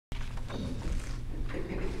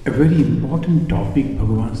A very important topic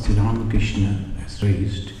Bhagavan Sri Ramakrishna has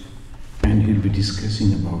raised, and he'll be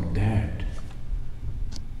discussing about that.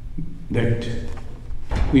 That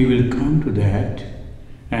we will come to that,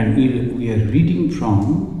 and we are reading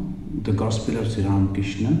from the Gospel of Sri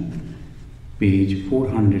Ramakrishna, page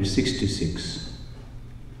 466.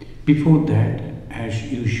 Before that,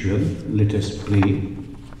 as usual, let us pray.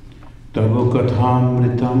 Tava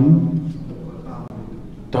kathamritam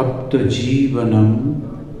tapta jivanam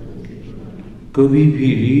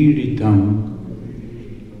kavibhiriritam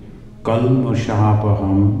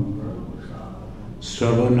kalmashapaham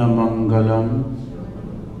sravanamangalam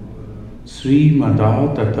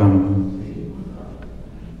srimadatatam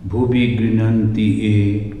bhubi grinanti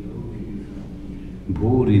e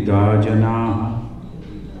bhuridajanaha.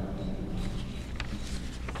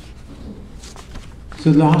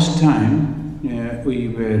 So last time we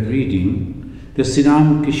were reading, the Sri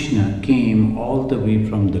Ramakrishna came all the way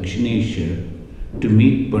from Dakshineshwar to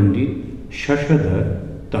meet Pandit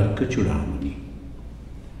Shashadhar Tarkachudamani.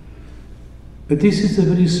 But this is a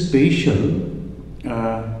very special,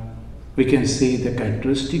 we can say, the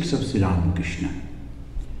characteristics of Sri Ramakrishna.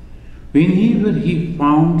 Whenever he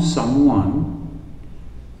found someone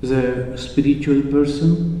as a spiritual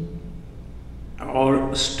person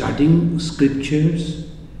or studying scriptures,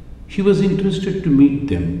 he was interested to meet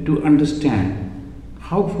them, to understand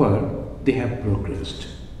how far they have progressed.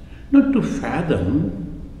 Not to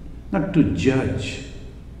fathom, not to judge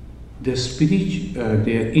their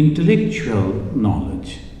their intellectual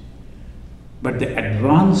knowledge, but the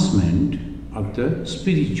advancement of the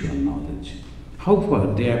spiritual knowledge. How far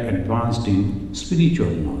they have advanced in spiritual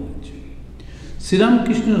knowledge. Sri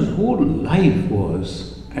Ramakrishna's whole life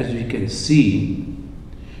was, as we can see,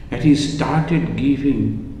 that he started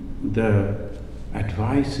giving the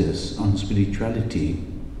advices on spirituality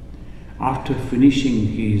after finishing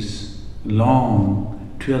his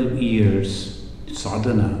long 12 years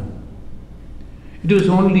sadhana. It was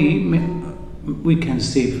only, we can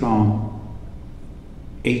say, from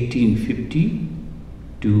 1850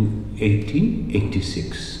 to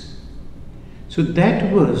 1886. So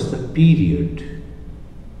that was the period,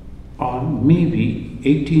 or maybe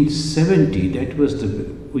 1870, that was the,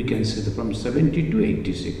 we can say, from 70 to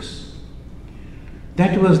 86.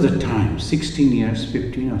 That was the time, 16 years,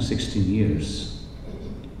 15 or 16 years.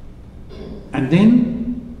 And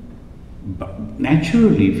then,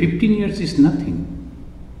 naturally, 15 years is nothing.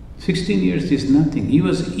 16 years is nothing. He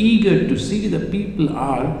was eager to see the people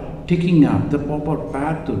are taking up the proper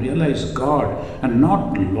path to realize God and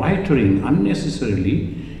not loitering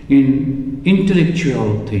unnecessarily in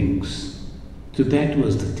intellectual things. So that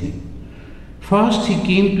was the thing. First he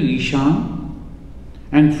came to Ishan,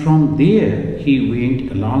 and from there he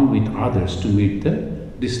went along with others to meet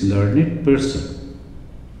this learned person.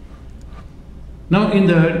 Now in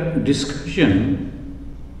the discussion,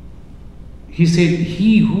 he said,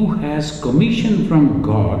 he who has commission from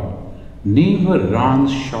God never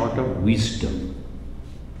runs short of wisdom.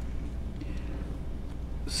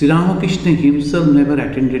 Sri Ramakrishna himself never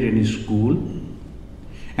attended any school,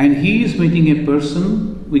 and he is meeting a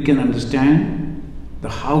person, we can understand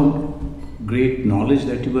how great knowledge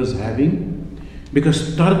that he was having,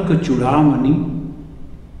 because Tarka Chudamani,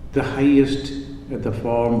 the highest the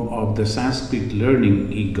form of the Sanskrit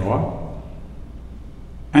learning he got.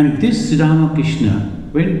 And this Sri Ramakrishna,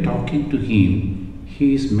 when talking to him,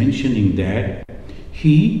 he is mentioning that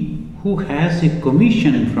he who has a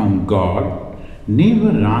commission from God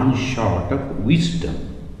never runs short of wisdom.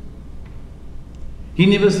 He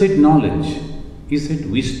never said knowledge, he said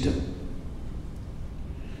wisdom.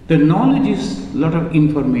 The knowledge is a lot of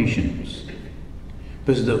information,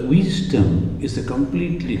 but the wisdom is a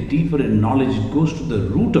completely different knowledge. It goes to the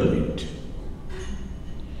root of it.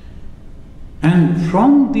 And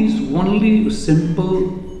from this only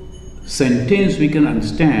simple sentence we can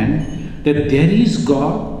understand that there is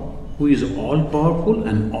God who is all-powerful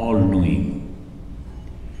and all-knowing.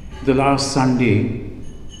 The last Sunday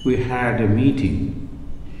we had a meeting,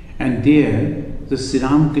 and there the Sri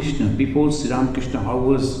Ramakrishna, before Sri Ramakrishna, how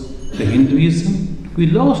was the Hinduism? We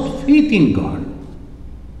lost faith in God.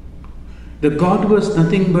 The God was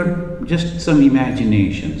nothing but just some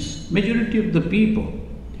imaginations. Majority of the people,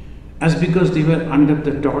 as because they were under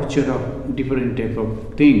the torture of different type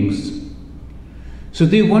of things. So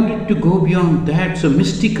they wanted to go beyond that, so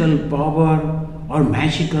mystical power or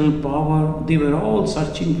magical power, they were all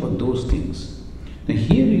searching for those things. Now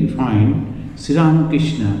here we find Sri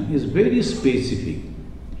Ramakrishna is very specific.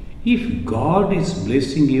 If God is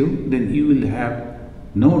blessing you, then you will have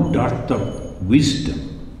no dearth of wisdom.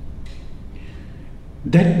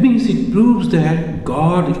 That means it proves that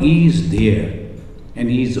God is there and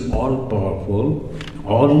He is all powerful,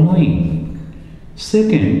 all knowing.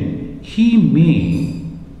 Second, He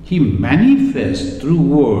manifests through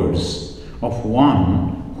words of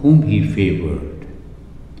one whom He favored.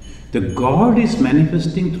 The God is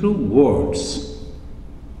manifesting through words.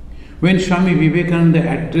 When Swami Vivekananda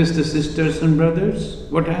addressed the sisters and brothers,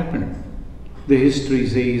 what happened? The history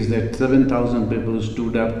says that 7,000 people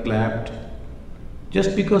stood up, clapped,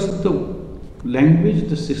 just because of the language,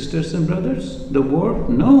 the sisters and brothers, the word?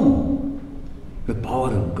 No, the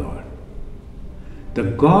power of God. The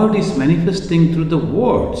God is manifesting through the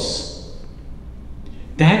words.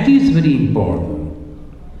 That is very important.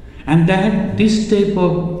 And that this type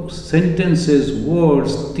of sentences,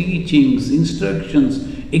 words, teachings, instructions,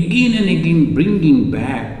 again and again bringing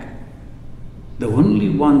back the only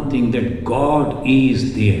one thing, that God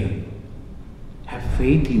is there. Have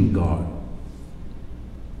faith in God.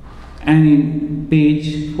 And in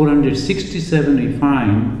page 467 we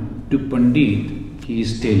find, to Pandit, he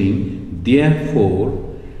is telling,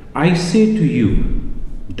 therefore I say to you,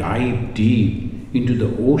 dive deep into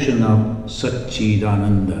the ocean of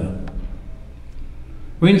Satchidananda.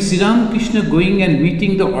 When Sri Ramakrishna going and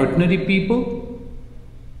meeting the ordinary people,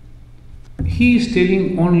 he is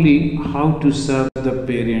telling only how to serve the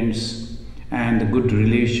parents and the good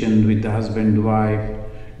relation with the husband, wife,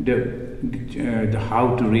 the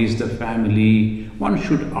how to raise the family. One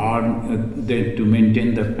should earn to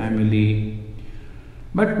maintain the family.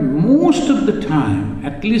 But most of the time,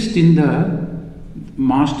 at least in the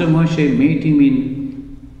Master Moshe made him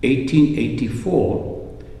in 1884,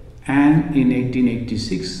 and in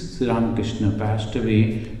 1886 Sri Ramakrishna passed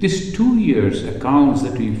away. These 2 years accounts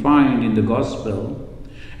that we find in the Gospel,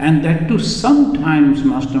 and that too sometimes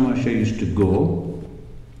Master Moshe used to go,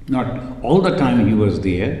 not all the time he was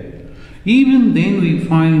there. Even then we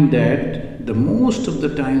find that the most of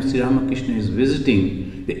the time Sri Ramakrishna is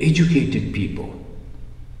visiting the educated people,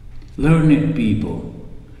 learned people,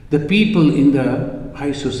 the people in the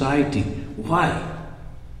high society. Why?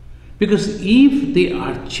 Because if they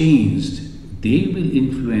are changed, they will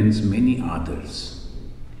influence many others.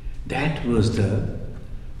 That was the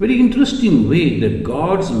very interesting way that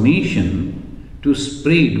God's mission to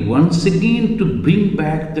spread once again, to bring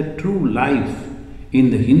back the true life in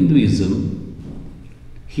the Hinduism,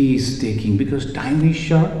 he is taking, because time is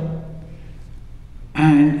short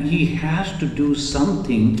and he has to do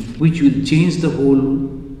something which will change the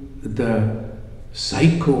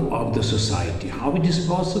psycho of the society. How it is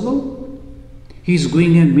possible? He is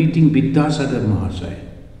going and meeting Vidyasagar Mahasaya,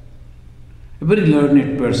 a very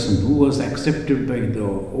learned person who was accepted by the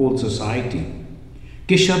whole society.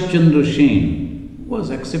 Keshav Chandra Sen was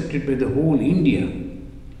accepted by the whole India.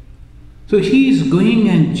 So he is going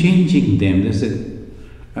and changing them. There's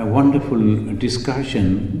a wonderful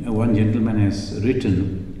discussion one gentleman has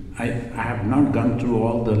written. I have not gone through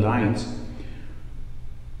all the lines.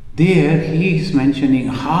 There he is mentioning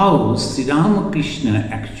how Sri Ramakrishna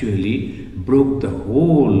actually broke the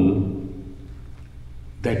whole,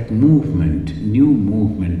 that movement, new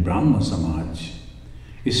movement, Brahma Samaj.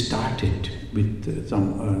 It started with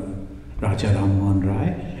some Raja Rammohan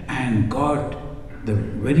Rai and got the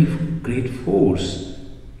very great force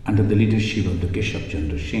under the leadership of the Keshav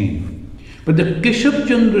Chandra Sen. But the Keshav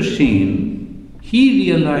Chandra Sen,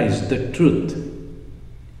 he realized the truth.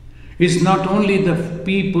 It's not only the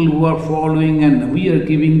people who are following and we are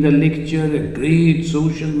giving the lecture, a great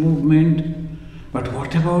social movement, but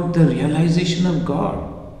what about the realization of God?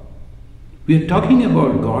 We are talking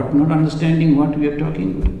about God, not understanding what we are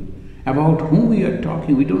talking about, whom we are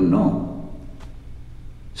talking, we don't know.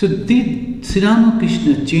 So Sri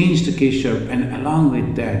Ramakrishna changed Keshav, and along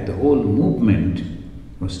with that the whole movement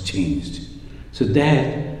was changed. So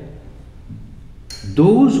that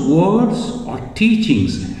those words or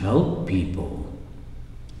teachings help people.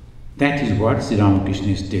 That is what Sri Ramakrishna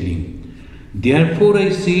is telling. Therefore I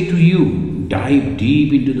say to you, dive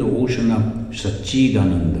deep into the ocean of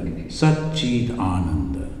Satchidananda.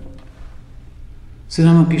 Satchidananda. Sri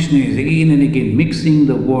Ramakrishna is again and again mixing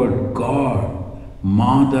the word God,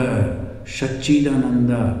 Mother,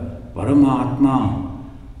 Satchidananda, Paramatma.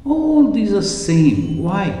 All these are same.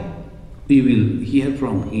 Why? We will hear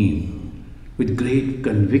from him. With great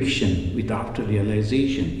conviction, with after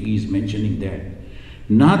realization, he is mentioning that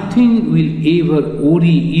nothing will ever worry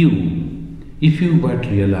you if you but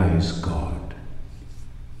realize God.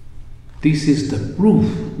 This is the proof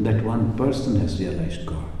that one person has realized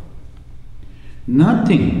God.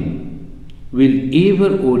 Nothing will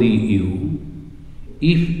ever worry you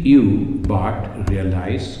if you but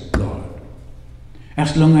realize God.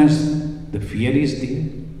 As long as the fear is there,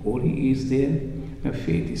 worry is there,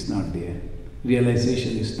 faith is not there,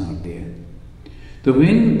 realization is not there. So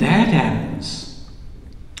when that happens,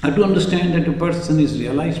 I have to understand that a person is a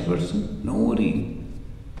realized person, no worry.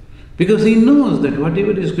 Because he knows that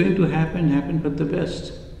whatever is going to happen, happen for the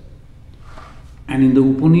best. And in the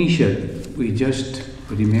Upanishad, we just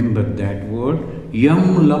remember that word,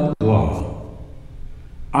 yam labdva.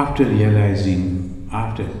 After realizing,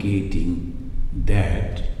 after getting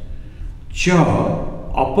that, cha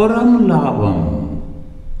aparam labham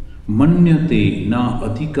manyate na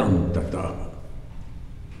adhikam tata.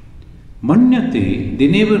 Manyate, they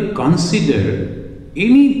never consider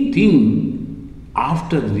anything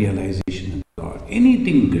after the realization of God,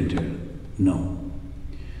 anything greater. No.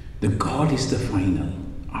 The God is the final.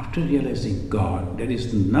 After realizing God, there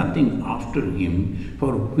is nothing after Him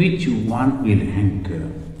for which one will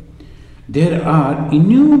anchor. There are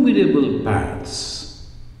innumerable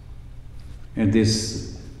paths. And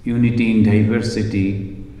this unity in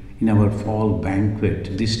diversity, in our fall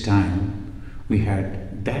banquet, this time we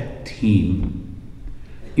had that theme,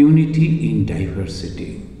 unity in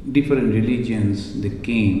diversity. Different religions, they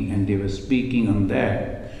came and they were speaking on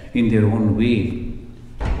that in their own way.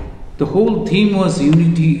 The whole theme was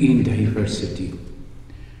unity in diversity.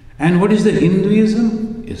 And what is the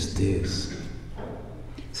Hinduism? Is this.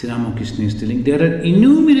 Sri Ramakrishna is telling there are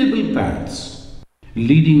innumerable paths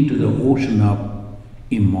leading to the ocean of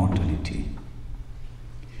immortality.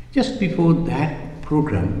 Just before that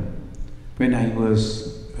program, when I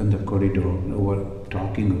was in the corridor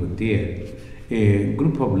talking over there, a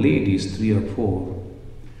group of ladies, 3 or 4,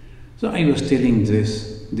 so I was telling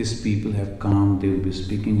this, these people have come, they will be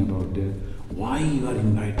speaking about why you are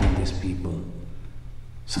inviting these people.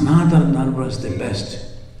 Sanatana Dharma is the best.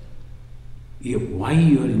 Why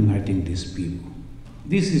you are inviting these people?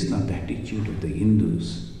 This is not the attitude of the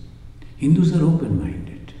Hindus. Hindus are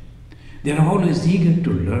open-minded. They are always eager to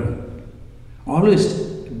learn, always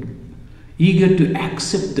eager to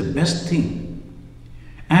accept the best thing.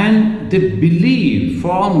 And they believe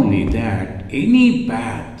firmly that any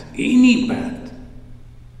path,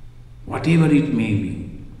 whatever it may be,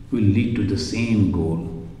 will lead to the same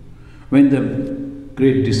goal. When the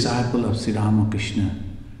great disciple of Sri Ramakrishna,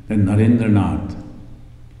 the Narendranath,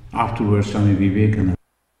 afterwards Swami Vivekananda,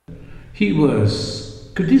 he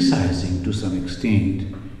was criticizing to some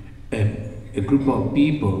extent a group of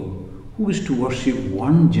people who used to worship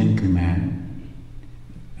one gentleman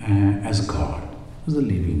as God, as the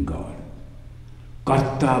living God.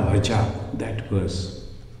 Karta Bhaja, that was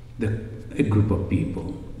a group of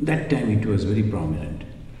people. That time it was very prominent.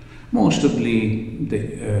 Mostly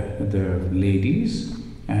the ladies,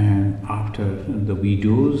 and after the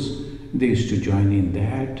widows, they used to join in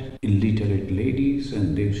that, illiterate ladies,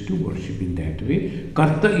 and they used to worship in that way.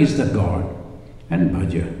 Karta is the God and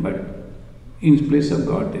Bhaja, but in place of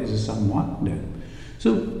God there is someone there.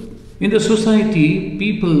 So in the society,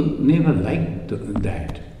 people never liked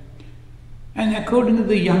that. And according to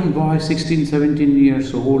the young boy, 16, 17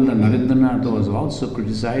 years old, Narendranath was also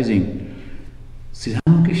criticizing. Sri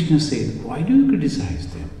Ramakrishna said, why do you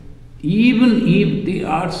criticize them? Even if they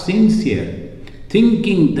are sincere,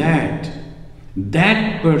 thinking that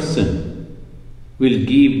that person will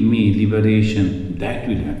give me liberation, that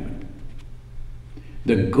will happen.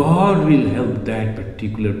 The God will help that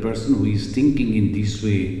particular person who is thinking in this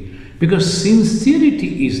way, because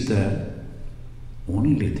sincerity is the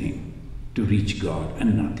only thing to reach God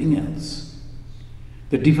and nothing else.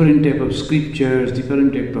 The different type of scriptures,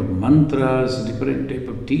 different type of mantras, different type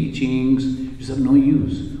of teachings is of no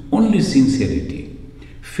use. Only sincerity.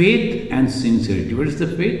 Faith and sincerity. What is the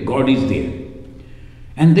faith? God is there.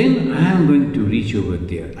 And then I am going to reach over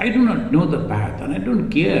there. I do not know the path and I don't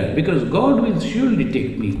care, because God will surely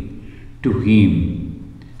take me to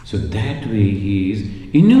Him. So that way He is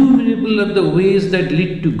innumerable are the ways that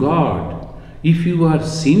lead to God. If you are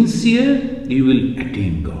sincere, you will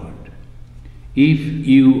attain God. If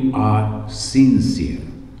you are sincere,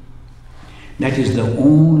 that is the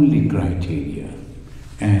only criteria,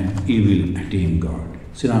 and you will attain God.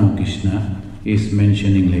 Sri Ramakrishna is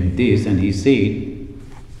mentioning like this, and he said,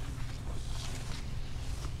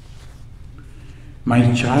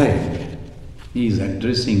 my child, he is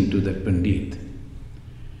addressing to that Pandit,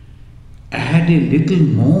 add a little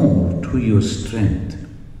more to your strength.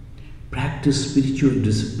 Practice spiritual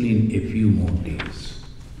discipline a few more days.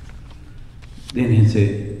 Then he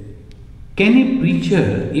said, can a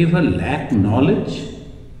preacher ever lack knowledge?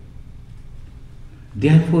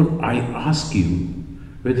 Therefore I ask you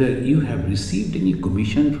whether you have received any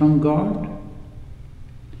commission from God?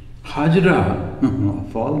 Hajra,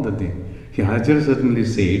 of all the things, Hajra certainly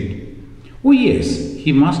said, Oh yes,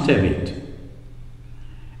 he must have it.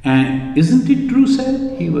 And isn't it true,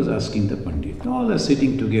 sir? He was asking the Pandit. All are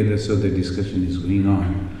sitting together, so the discussion is going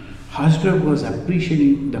on. Hasrat was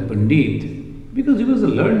appreciating the Pandit because he was a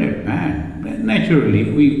learned man.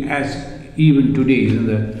 Naturally, we, as even today,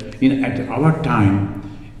 at our time,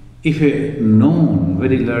 if a known,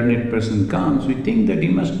 very learned person comes, we think that he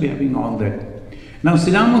must be having all that. Now,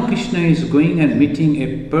 Sri Ramakrishna is going and meeting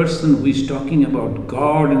a person who is talking about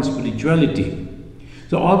God and spirituality.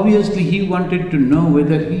 So obviously he wanted to know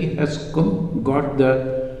whether he has got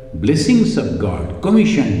the blessings of God,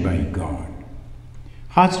 commissioned by God.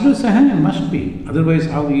 Hasrat said, must be, otherwise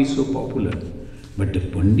how he is so popular. But the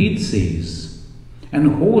Pandit says,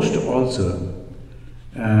 and host also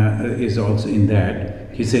is also in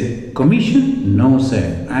that, he said, commission? No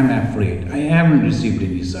sir, I am afraid, I haven't received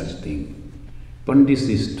any such thing. Pandit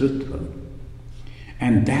is truthful.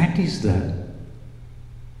 And that is the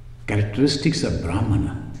characteristics of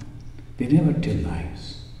Brahmana. They never tell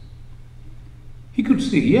lies. He could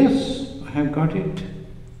say, yes, I have got it.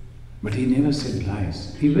 But he never said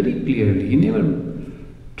lies. He very clearly, he never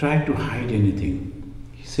tried to hide anything.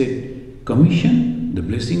 He said, commission, the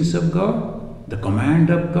blessings of God, the command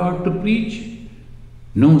of God to preach?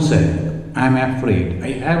 No, sir, I am afraid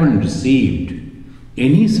I haven't received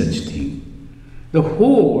any such thing. The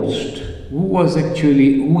host who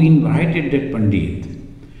invited that Pandit,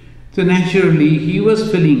 so naturally he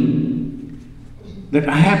was feeling that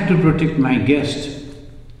I have to protect my guest.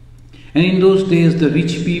 And in those days, the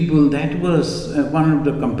rich people, that was one of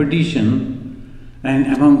the competition,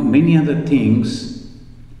 and among many other things,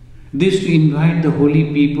 they used to invite the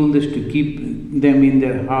holy people, they used to keep them in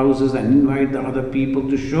their houses and invite the other people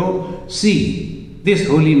to show, see, this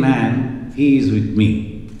holy man, he is with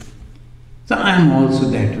me. So I am also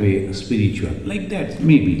that way spiritual, like that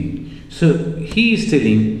maybe. So he is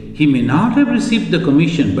telling, he may not have received the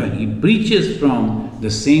commission, but he preaches from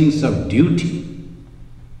the sense of duty.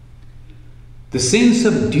 The sense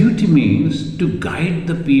of duty means to guide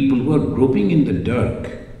the people who are groping in the dark.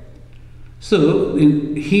 So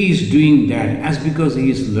he is doing that as because he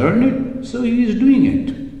is learned, so he is doing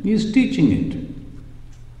it. He is teaching it.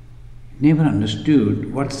 Never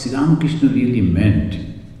understood what Sri Ramakrishna really meant.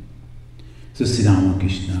 So Sri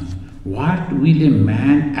Ramakrishna, what will a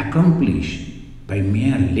man accomplish by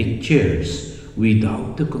mere lectures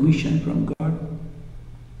without the commission from God?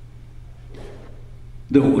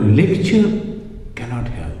 The lecture cannot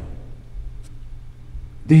help.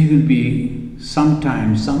 They will be,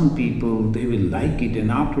 sometimes some people, they will like it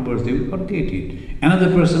and afterwards they will forget it.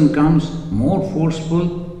 Another person comes more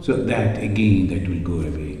forceful, so that again that will go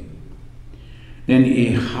away. Then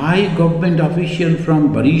a high government official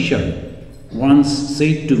from Barisha once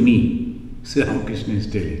said to me, Sri Ramakrishna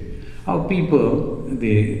is telling, how people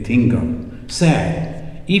they think of,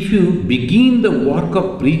 sir, if you begin the work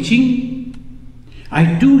of preaching,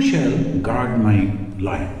 I too shall guard my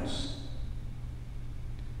loins.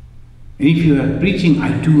 If you are preaching,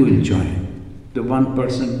 I too will join. The one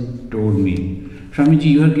person told me, Swamiji,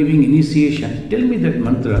 you are giving initiation, tell me that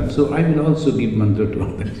mantra, so I will also give mantra to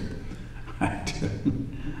others.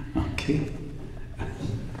 Okay.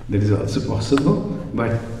 That is also possible,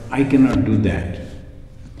 but I cannot do that.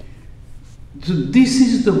 So this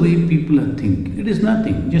is the way people are thinking. It is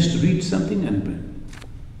nothing, just read something and pray.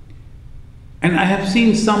 And I have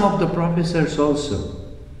seen some of the professors also.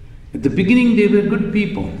 At the beginning they were good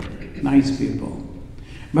people, nice people.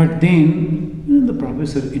 But then, the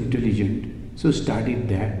professor intelligent, so studied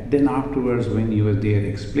that. Then afterwards when he was there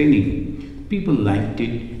explaining, people liked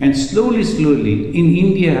it. And slowly, in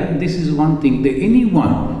India, this is one thing, that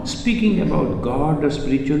anyone speaking about God or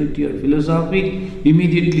spirituality or philosophy,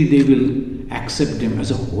 immediately they will accept him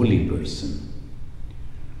as a holy person.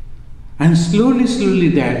 And slowly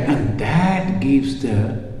that gives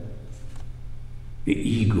the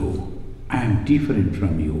ego. I am different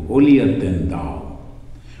from you, holier than thou.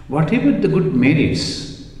 Whatever the good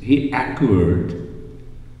merits he acquired,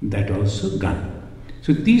 that also gone.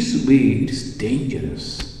 So this way it is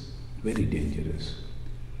dangerous, very dangerous.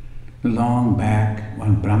 Long back,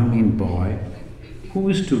 one Brahmin boy who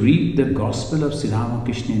used to read the Gospel of Sri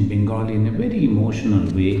Ramakrishna in Bengali in a very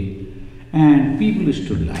emotional way, and people used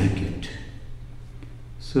to like it.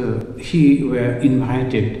 So he were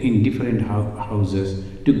invited in different houses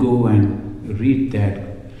to go and read that.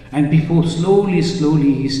 And before slowly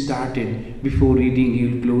he started, before reading he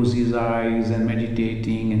would close his eyes and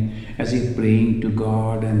meditating and as if praying to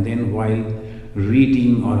God, and then while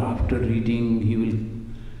reading or after reading he will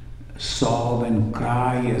sob and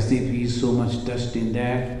cry as if he is so much touched in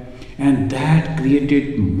that. And that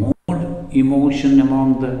created more emotion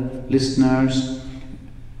among the listeners.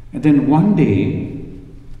 And then one day,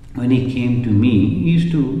 when he came to me, he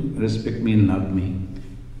used to respect me and love me.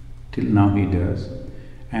 Till now he does.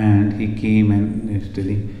 And he came and he was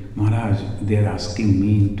telling, Maharaj, they are asking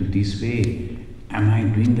me to this way. Am I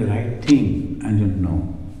doing the right thing? I don't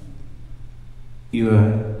know. You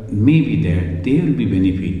are maybe there, they will be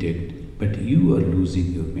benefited, but you are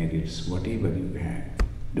losing your merits, whatever you had.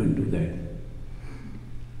 Don't do that.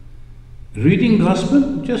 Reading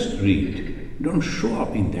gospel, just read. Don't show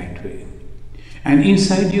up in that way. And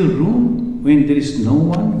inside your room, when there is no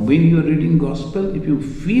one, when you are reading gospel, if you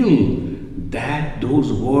feel that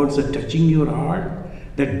those words are touching your heart,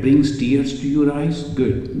 that brings tears to your eyes,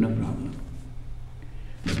 good, no problem.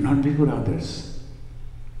 But not before others.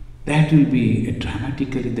 That will be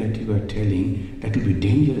dramatically that you are telling, that will be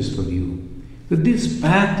dangerous for you. So this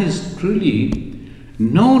path is truly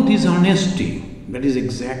no dishonesty. That is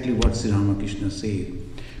exactly what Sri Ramakrishna said.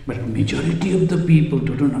 But majority of the people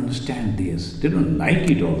don't understand this. They don't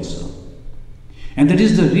like it also. And that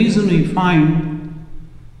is the reason we find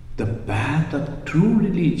the path of true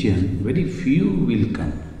religion, very few will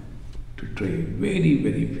come to trade. Very,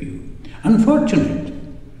 very few. Unfortunate.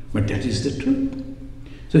 But that is the truth.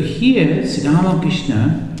 So here, Sri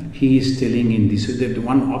Ramakrishna, he is telling in this, that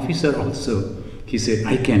one officer also, he said,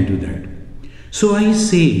 I can do that. So I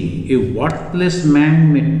say, a worthless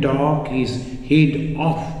man may talk his head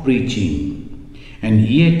off preaching, and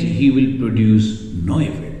yet he will produce no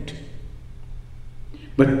effect.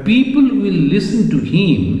 But people will listen to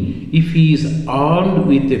him if he is armed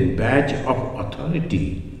with a badge of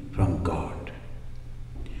authority from God.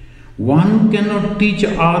 One cannot teach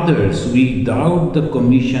others without the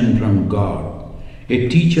commission from God. A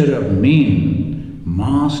teacher of men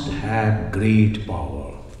must have great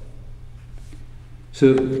power.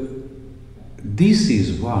 So, this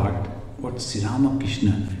is what Sri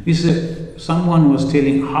Ramakrishna is. Someone was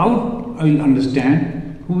telling, how I will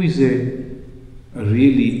understand who is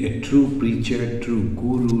really a true preacher, true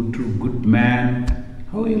guru, true good man.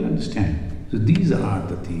 How will understand? So these are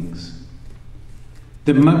the things.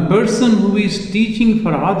 The person who is teaching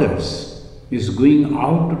for others is going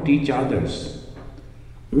out to teach others.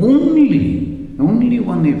 Only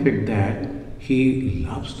one effect, that he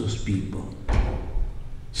loves those people.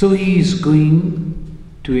 So he is going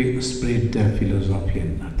to spread the philosophy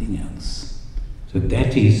and nothing else. So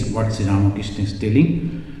that is what Sri Ramakrishna is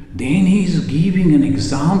telling. Then he is giving an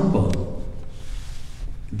example.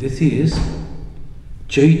 This is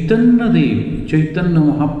Chaitanya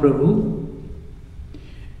Mahaprabhu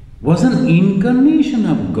was an incarnation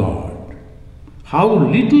of God. How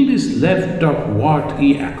little is left of what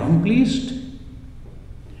he accomplished?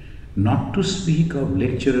 Not to speak of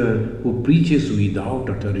lecturer who preaches without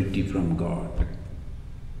authority from God.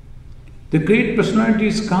 The great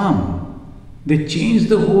personalities come, they change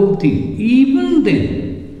the whole thing. Even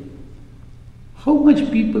then, how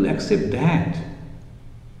much people accept that?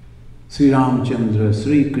 Sri Ramchandra,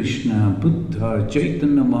 Sri Krishna, Buddha,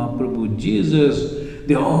 Chaitanya Mahaprabhu, Jesus,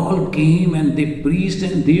 they all came and they preached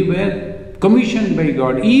and they were commissioned by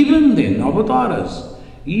God. Even then, avatars,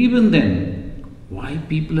 even then. Why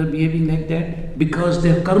people are behaving like that? Because they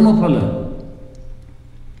are karma phala.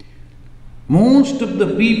 Most of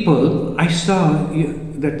the people, I saw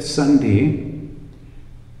that Sunday,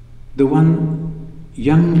 the one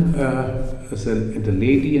young, the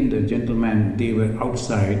lady and the gentleman, they were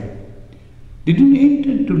outside. They didn't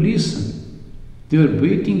enter to listen. They were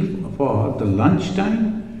waiting for the lunch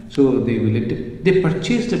time, so they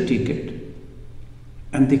purchased a ticket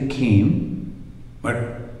and they came,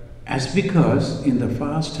 but as because in the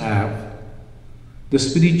first half the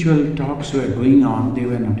spiritual talks were going on, they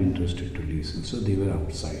were not interested to listen, so they were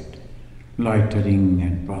outside, loitering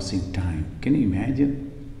and passing time. Can you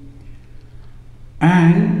imagine?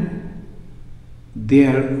 And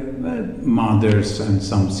their mothers and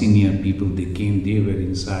some senior people, they came, they were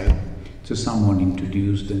inside. So someone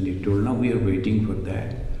introduced and they told, now we are waiting for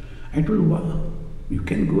that. I told, wow, you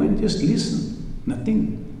can go and just listen,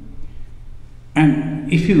 nothing.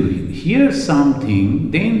 And if you hear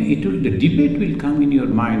something, then the debate will come in your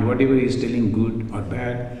mind, whatever he is telling, good or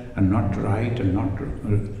bad, and not right or not,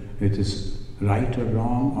 it is right or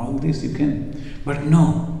wrong, all this you can. But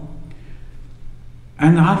no.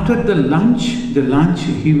 And after the lunch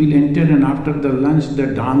he will enter, and after the lunch the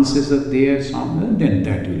dances are there, then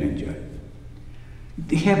that will enjoy.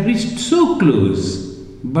 They have reached so close,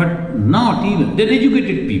 but not even, they're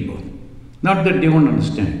educated people. Not that they won't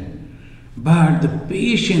understand. But the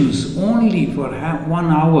patience only for 1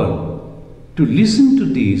 hour to listen to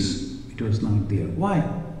this, it was not there. Why?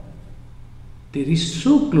 There is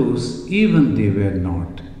so close, even they were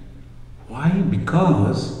not. Why?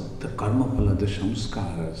 Because the karma phala, the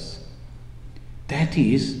samskaras. That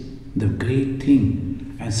is the great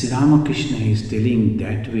thing. And Sri Ramakrishna is telling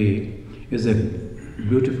that way is a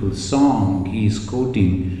beautiful song he is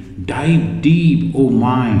quoting. Dive deep, O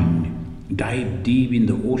mind, dive deep in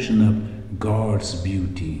the ocean of God's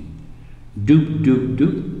beauty. Dub dub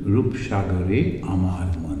dub, Rup Shagare Amar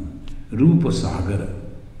Man. Rupa Sagara.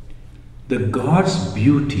 The God's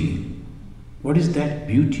beauty. What is that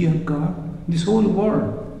beauty of God? This whole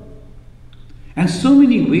world. And so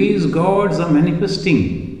many ways gods are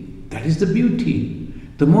manifesting. That is the beauty.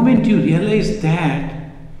 The moment you realize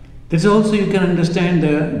that, that's also you can understand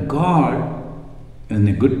the God in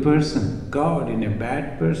a good person, God in a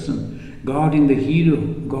bad person, God in the hero,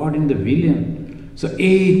 God in the villain. So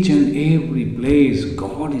each and every place,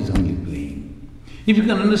 God is only playing. If you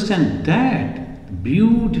can understand that,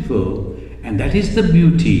 beautiful, and that is the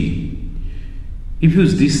beauty. If you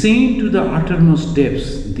descend to the uttermost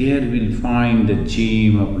depths, there you will find the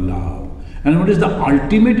gem of love. And what is the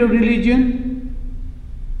ultimate of religion?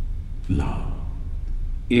 Love.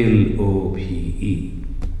 L-O-V-E.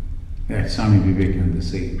 That's Swami Vivekananda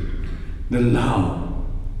said. The love.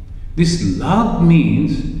 This love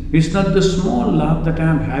means it's not the small love that I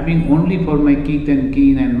am having only for my kith and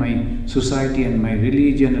kin and my society and my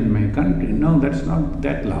religion and my country. No, that's not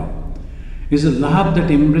that love. It's a love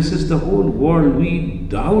that embraces the whole world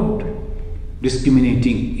without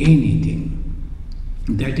discriminating anything.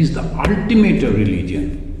 That is the ultimate of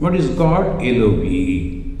religion. What is God?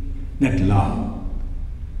 L-O-V-E. That love.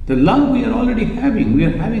 The love we are already having. We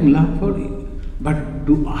are having love for it. But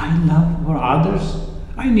do I love for others?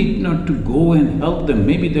 I need not to go and help them.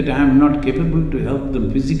 Maybe that I am not capable to help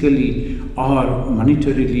them physically or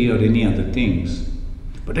monetarily or any other things.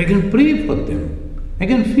 But I can pray for them. I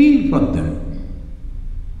can feel for them.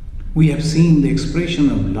 We have seen the expression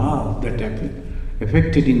of love that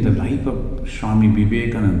affected in the life of Swami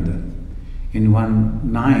Vivekananda. In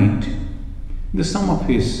one night, some of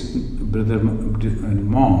his brother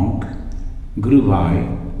monk, Guru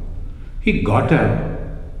Bhai, he got up,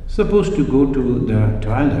 supposed to go to the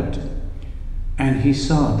toilet, and he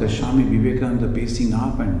saw the Swami Vivekananda pacing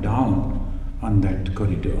up and down on that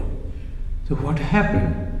corridor. So what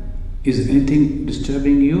happened? Is anything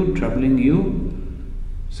disturbing you, troubling you?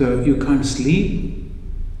 So you can't sleep?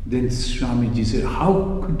 Then Swamiji said,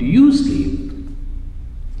 how could you sleep?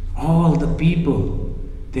 All the people,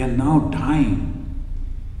 they are now dying.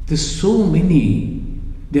 There's so many,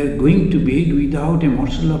 they are going to bed without a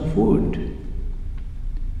morsel of food.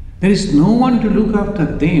 There is no one to look after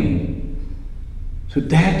them. So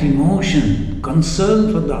that emotion,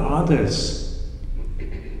 concern for the others,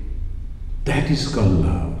 that is called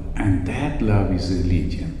love. And that love is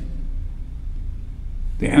religion.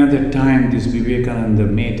 Another time, this Vivekananda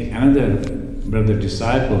met another brother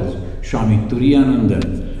disciple, Swami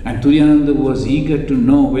Turiyananda, and Turiyananda was eager to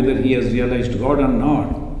know whether he has realized God or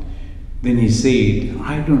not. Then he said,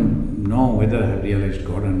 I don't know whether I have realized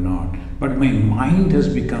God or not, but my mind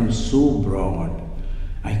has become so broad.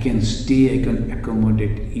 I can stay, I can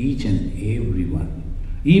accommodate each and everyone.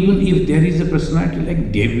 Even if there is a personality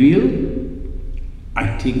like devil,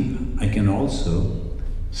 I think I can also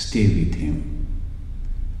stay with him.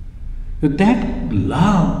 So that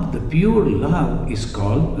love, the pure love, is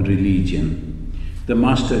called religion. The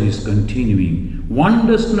Master is continuing. One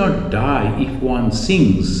does not die if one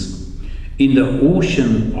sinks in the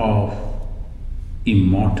ocean of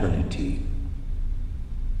immortality.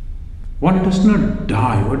 One does not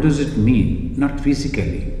die. What does it mean? Not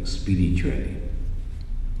physically, spiritually.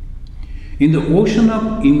 In the ocean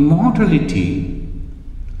of immortality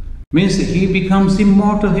means that he becomes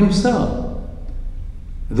immortal himself.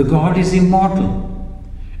 The God is immortal,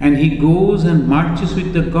 and he goes and marches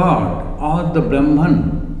with the God or the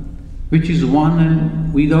Brahman, which is one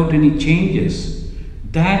and without any changes.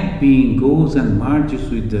 That being goes and marches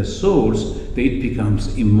with the source, that it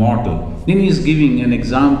becomes immortal. Then he is giving an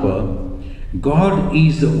example. God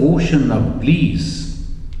is the ocean of bliss.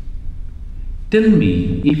 Tell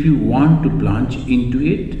me if you want to plunge into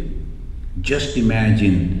it. Just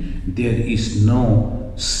imagine there is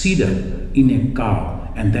no cedar in a cup,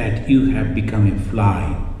 and that you have become a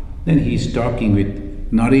fly. Then he is talking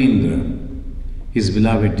with Narendra, his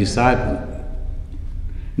beloved disciple.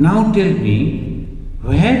 Now tell me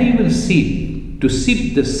where you will sit to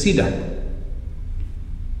sip the syrup.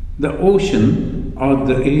 The ocean, or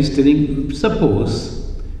he is telling,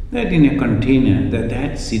 suppose that in a container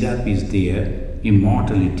that syrup is there,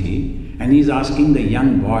 immortality, and he is asking the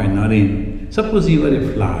young boy Naren, suppose you are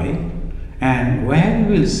a fly, And where you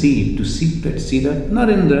will see it, to see that, not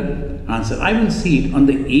in the answer, I will see it on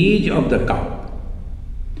the edge of the cup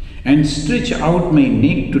and stretch out my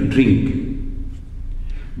neck to drink,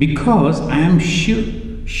 because I am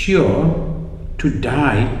sure to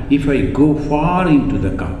die if I go far into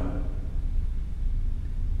the cup.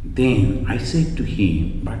 Then I said to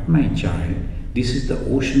him, but my child, this is the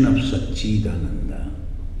ocean of Satchidananda.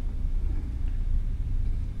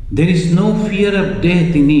 There is no fear of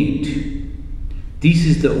death in it. This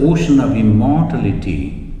is the ocean of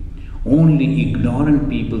immortality. Only ignorant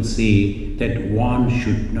people say that one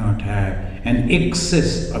should not have an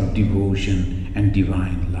excess of devotion and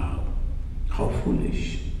divine love. How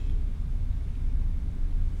foolish.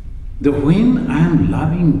 When I am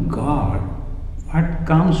loving God, what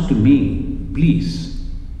comes to me? Bliss,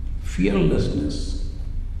 fearlessness.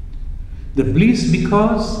 The bliss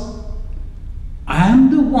because I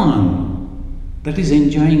am the one that is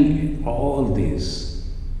enjoying all this.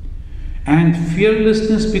 And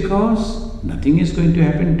fearlessness because nothing is going to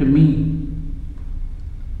happen to me.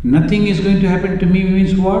 Nothing is going to happen to me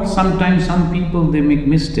means what? Sometimes some people, they make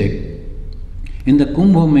mistake. In the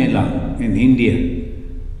Kumbh Mela in India,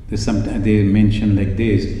 they mention like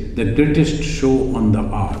this, the greatest show on the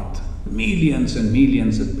earth. Millions and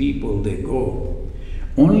millions of people, they go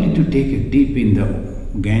only to take a dip in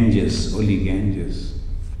the Ganges, holy Ganges,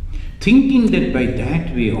 thinking that by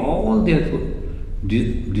that way all their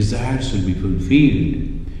desires will be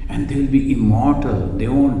fulfilled and they will be immortal, they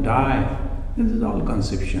won't die. This is all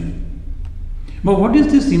conception. But what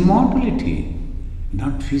is this immortality?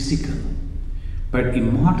 Not physical, but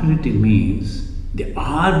immortality means they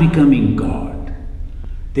are becoming God.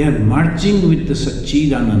 They are merging with the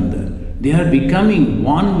Satchidananda. They are becoming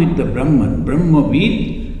one with the Brahman.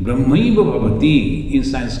 Brahmavid, Brahmaiva Bhavati. In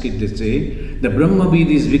Sanskrit they say, the Brahmavid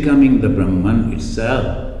is becoming the Brahman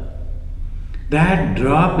itself. That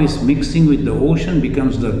drop is mixing with the ocean,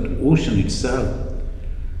 becomes the ocean itself.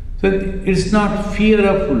 So it's not fear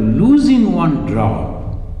of losing one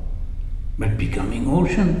drop, but becoming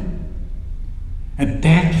ocean. And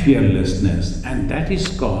that fearlessness, and that is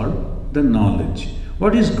called the knowledge.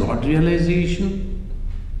 What is God realization?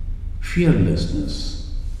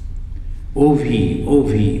 Fearlessness. Ovi,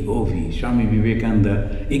 Ovi, Ovi. Swami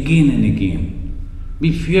Vivekananda again and again.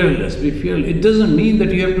 Be fearless, be fearless. It doesn't mean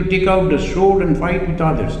that you have to take out the sword and fight with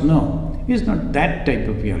others. No, it's not that type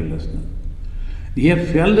of fearlessness. Here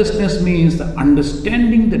fearlessness means the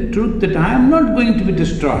understanding the truth that I am not going to be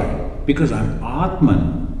destroyed because I am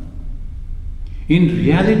Atman. In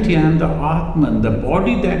reality, I am the Atman. The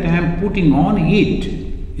body that I am putting on it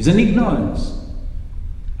is an ignorance.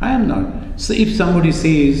 I am not. So if somebody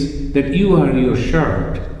says that you are your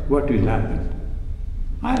shirt, what will happen?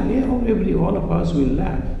 All of us will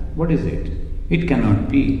laugh. What is it? It cannot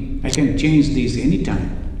be. I can change this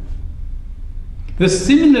anytime.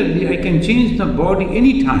 Similarly, I can change the body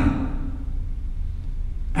anytime.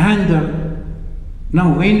 And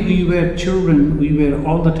now when we were children, we were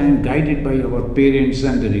all the time guided by our parents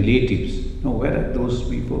and the relatives. Now where are those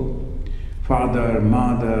people? Father,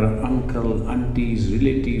 mother, uncle, aunties,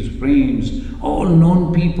 relatives, friends, all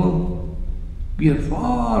known people. We are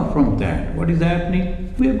far from that. What is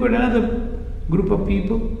happening? We have got another group of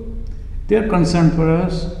people. They are concerned for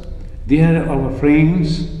us. They are our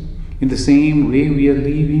friends. In the same way we are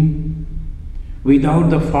living. Without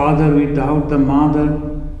the father, without the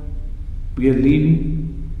mother, we are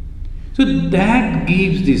living. So that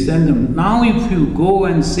gives this. And now if you go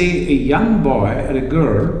and say a young boy or a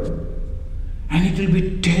girl, and it will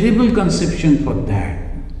be terrible conception for that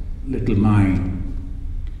little mind.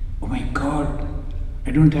 Oh my God,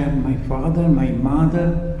 I don't have my father, my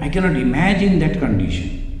mother. I cannot imagine that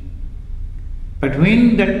condition. But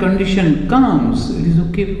when that condition comes, it is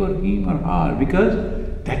okay for him or her, because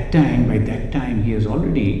by that time he has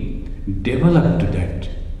already developed that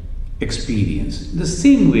experience. The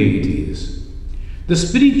same way it is. The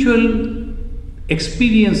spiritual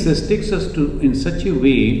experiences takes us to in such a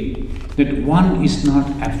way that one is not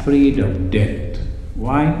afraid of death.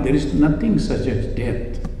 Why? There is nothing such as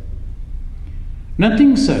death.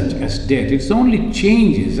 Nothing such as death. It's only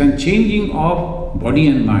changes and changing of body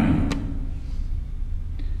and mind.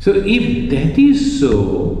 So if that is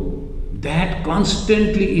so, that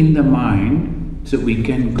constantly in the mind, so we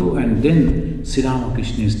can go, and then Sri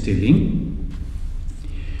Ramakrishna is telling,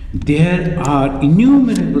 there are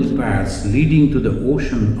innumerable paths leading to the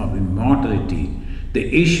ocean of immortality. The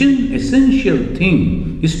essential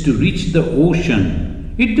thing is to reach the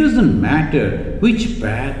ocean. It doesn't matter which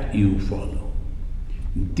path you follow.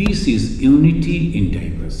 This is unity in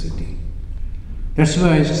diversity. That's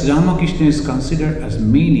why Sri Ramakrishna is considered as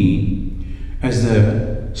many, as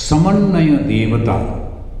the Samannaya Devata.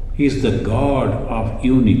 He is the God of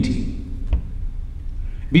unity.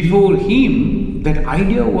 Before him, that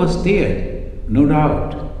idea was there, no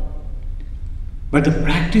doubt. But the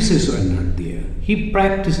practices were not there. He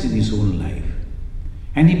practiced in his own life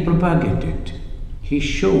and he propagated, he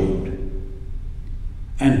showed.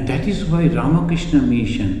 And that is why Ramakrishna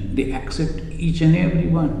mission, they accept each and every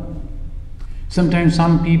one. Sometimes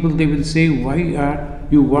some people, they will say, why are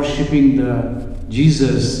you worshipping the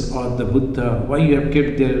Jesus or the Buddha? Why you have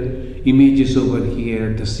kept their images over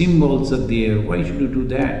here? The symbols are there. Why should you do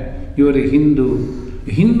that? You are a Hindu.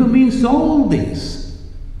 A Hindu means all this.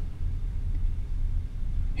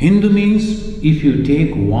 Hindu means if you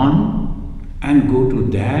take one and go to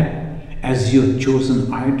that as your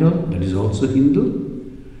chosen idol, that is also Hindu.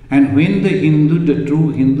 And when the Hindu, the true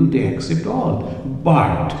Hindu, they accept all.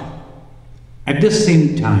 But at the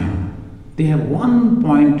same time, they have one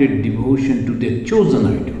pointed devotion to their chosen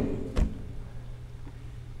idol.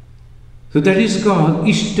 So that is called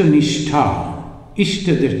Ishta-nishtha.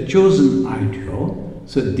 Ishta, their chosen idol.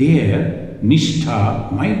 So there,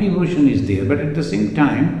 nishtha, my devotion is there, but at the same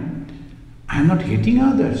time, I am not hating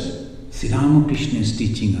others. Sri Ramakrishna is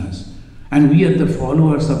teaching us. And we are the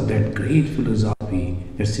followers of that great philosophy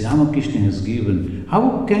that Sri Ramakrishna has given.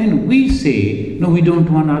 How can we say, no, we don't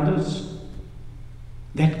want others?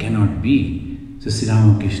 That cannot be. So Sri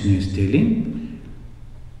Ramakrishna is telling,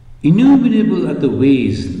 innumerable are the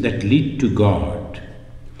ways that lead to God.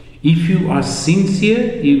 If you are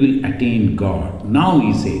sincere, you will attain God. Now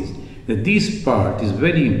he says that this part is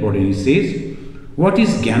very important. He says, what is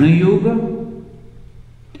Jnana Yoga?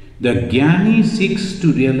 The Jnani seeks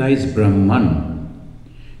to realize Brahman.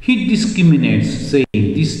 He discriminates, saying,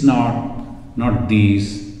 this not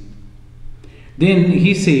this. Then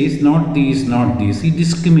he says, not this, not this. He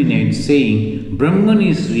discriminates, saying, Brahman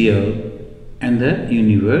is real and the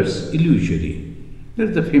universe illusory.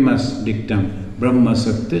 That's the famous dictum, Brahma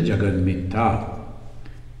Satya Jagad Mithya.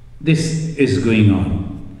 This is going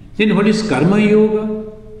on. Then what is Karma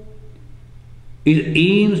Yoga? It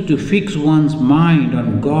aims to fix one's mind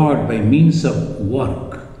on God by means of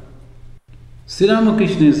work. Sri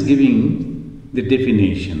Ramakrishna is giving the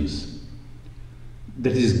definitions.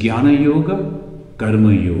 That is Jnana Yoga,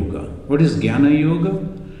 Karma Yoga. What is Jnana Yoga?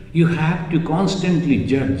 You have to constantly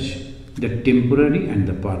judge the temporary and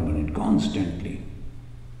the permanent, constantly.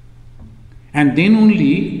 And then only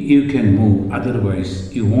you can move,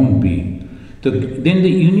 otherwise you won't be. So then the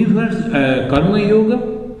universe, Karma Yoga,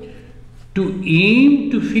 to aim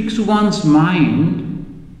to fix one's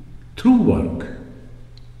mind through work.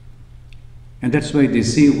 And that's why they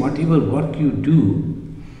say whatever work you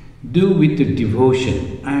do with the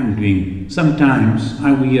devotion. I am doing. Sometimes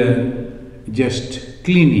we are just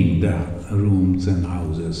cleaning the rooms and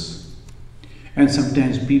houses. And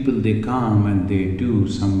sometimes people, they come and they do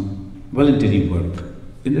some voluntary work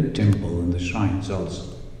in the temple and the shrines also.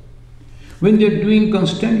 When they are doing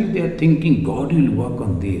constantly, they are thinking, God will work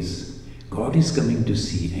on this. God is coming to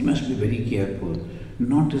see. I must be very careful.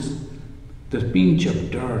 Not as the pinch of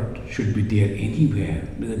dirt should be there anywhere,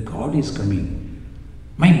 because God is coming.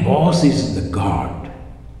 My boss is the God.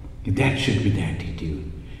 That should be the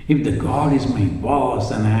attitude. If the God is my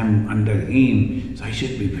boss and I am under him, so I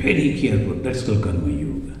should be very careful. That's called Karma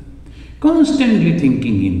Yoga. Constantly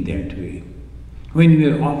thinking in that way. When we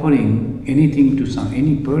are offering anything to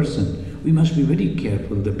any person, we must be very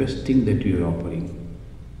careful, the best thing that we are offering.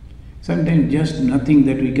 Sometimes just nothing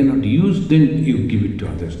that we cannot use, then you give it to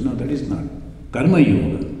others. No, that is not. Karma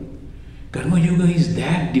Yoga. Karma Yoga is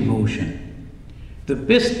that devotion. The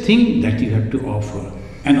best thing that you have to offer,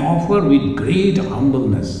 and offer with great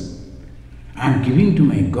humbleness. I am giving to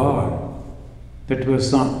my God. That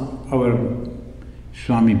was our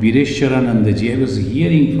Swami Ishatmananda ji. I was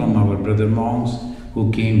hearing from our brother monks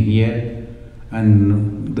who came here,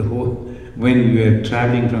 and when we were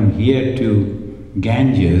traveling from here to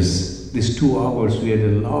Ganges, these 2 hours we had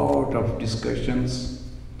a lot of discussions.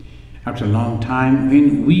 After a long time,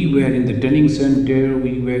 when we were in the training center,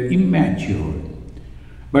 we were immature.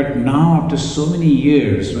 But now, after so many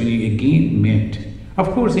years, when we again met,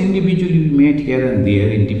 of course individually we met here and there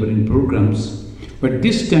in different programs, but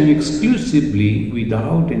this time exclusively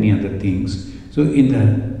without any other things. So in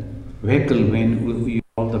the vehicle, when we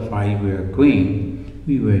all the 5 were going,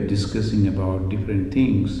 we were discussing about different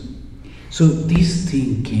things. So this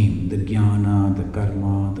thing came, the jnana, the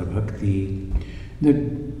karma, the bhakti, the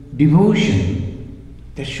devotion,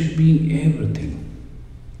 that should be in everything.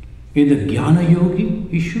 In the jnana yogi,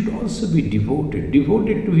 he should also be devoted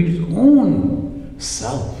to his own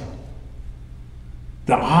self.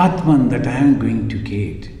 The Atman that I am going to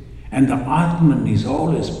get. And the Atman is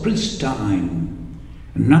always pristine.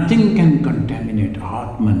 Nothing can contaminate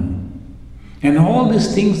Atman. And all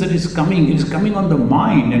these things that is coming on the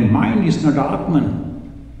mind, and mind is not Atman.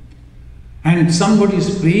 And somebody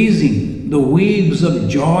is praising, the waves of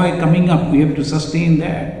joy coming up, we have to sustain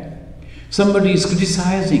that. Somebody is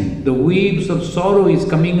criticizing, the waves of sorrow is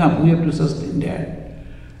coming up, we have to sustain that.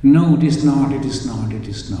 No, it is not, it is not, it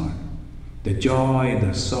is not. The joy,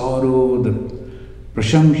 the sorrow, the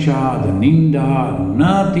prashamsha, the ninda,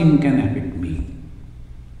 nothing can affect me.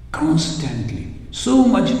 Constantly, so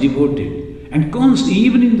much devoted. And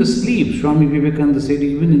even in the sleep, Swami Vivekananda said,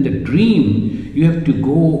 even in the dream, you have to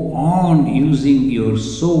go on using your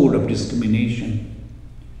sword of discrimination.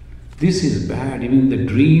 This is bad. Even in the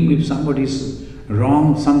dream, if somebody is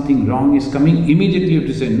wrong, something wrong is coming, immediately you have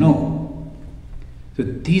to say no. So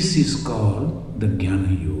this is called the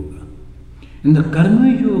Jnana Yoga. In the Karma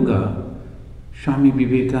Yoga, Swami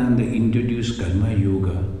Vivekananda introduced Karma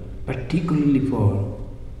Yoga particularly for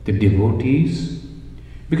the devotees,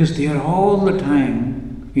 because they are all the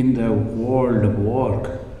time in the world of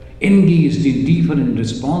work, engaged in different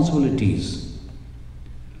responsibilities.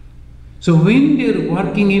 So when they are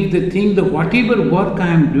working, if they think that whatever work I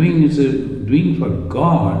am doing is doing for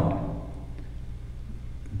God,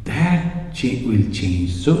 that will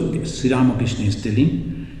change. So Sri Ramakrishna is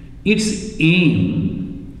telling, its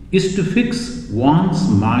aim is to fix one's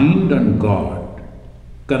mind on God.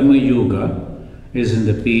 Karma Yoga is in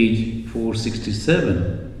the page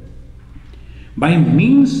 467. By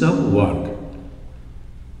means of work,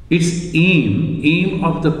 its aim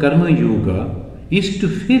of the Karma Yoga is to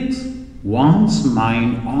fix one's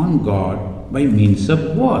mind on God by means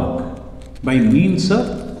of work. By means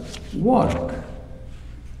of work.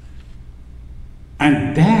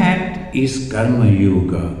 And that is Karma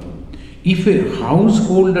Yoga. If a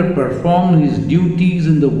householder performs his duties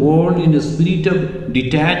in the world in a spirit of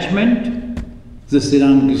detachment, the Sri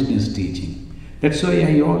Ramakrishna is teaching. That's why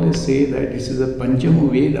I always say that this is a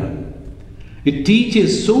Panchama Veda. It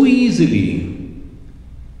teaches so easily.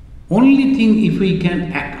 Only thing, if we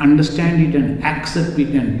can understand it and accept it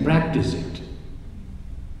and practice it,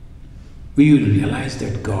 we will realize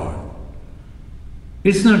that God.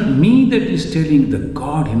 It's not me that is telling, the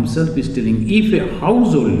God Himself is telling. If a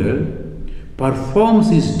householder performs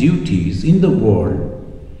his duties in the world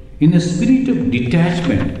in a spirit of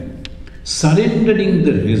detachment, surrendering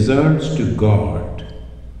the results to God,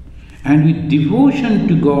 and with devotion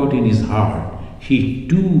to God in his heart, he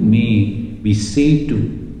too may be said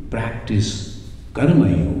to practice Karma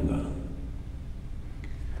Yoga.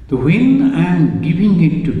 So when I am giving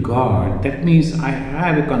it to God, that means I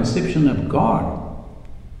have a conception of God,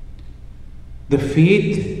 the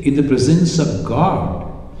faith in the presence of God,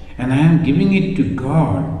 and I am giving it to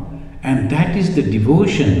God, and that is the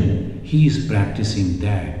devotion. He is practicing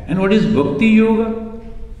that. And what is Bhakti Yoga?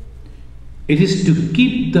 It is to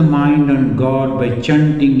keep the mind on God by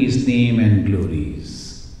chanting His name and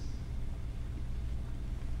glories.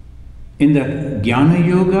 In the Jnana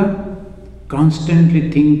Yoga,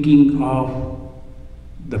 constantly thinking of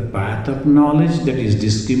the path of knowledge, that is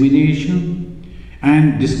discrimination,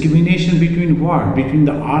 and discrimination between what? Between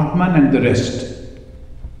the Atman and the rest.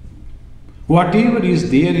 Whatever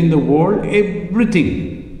is there in the world,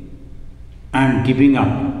 everything I am giving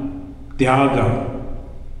up, Tyaga,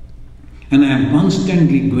 and I am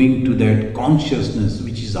constantly going to that consciousness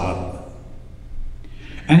which is Atman.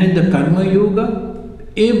 And in the Karma Yoga,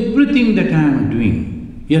 everything that I am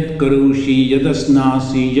doing, yat karoshi, yat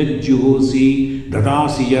asnasi, yat juhosi,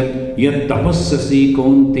 dadasi yat tapassasi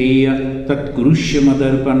kaunteya, tat kurushya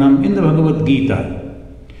madarpanam, in the Bhagavad Gita.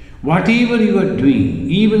 Whatever you are doing,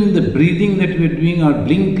 even in the breathing that you are doing or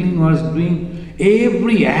blinking or doing,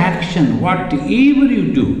 every action, whatever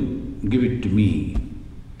you do, give it to me.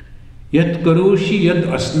 Yat karoshi, yat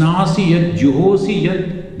asnasi, yat juhosi,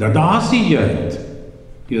 yat dadasi yat.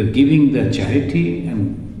 You are giving the charity,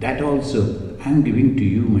 and that also I am giving to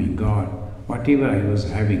you, my God. Whatever I was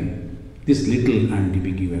having, this little I am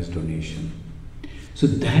giving you as donation. So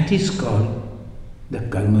that is called the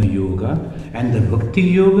Karma Yoga, and the Bhakti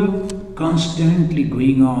Yoga, constantly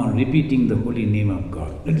going on, repeating the holy name of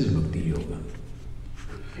God. That is Bhakti Yoga.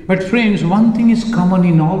 But friends, one thing is common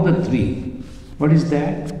in all the three. What is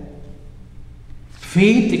that?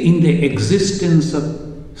 Faith in the existence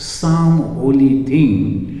of some holy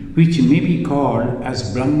thing which may be called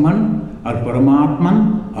as Brahman or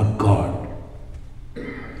Paramatman or God.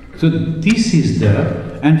 So this is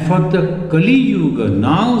the, and for the Kali Yuga,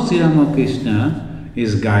 now Sri Ramakrishna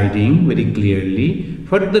is guiding very clearly,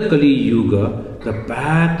 for the Kali Yuga, the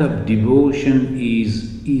path of devotion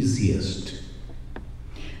is easiest.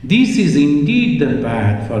 This is indeed the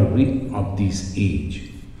path for we of this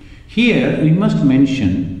age. Here we must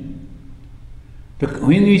mention,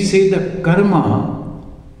 when we say the karma,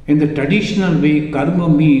 in the traditional way, karma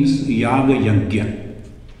means yaga yajna,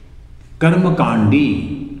 karma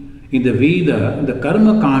kandi. In the Veda, the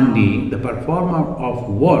karma kandi, the performer of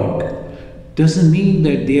work, doesn't mean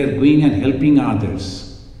that they are going and helping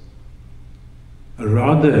others.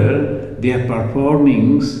 Rather, they are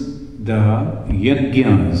performing the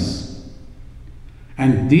yajnas.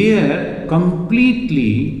 And there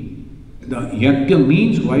completely, the yajna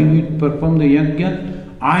means, why we perform the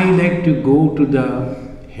yajna? I like to go to the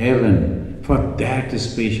heaven for that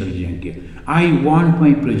special yajna. I want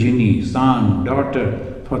my progeny, son, daughter,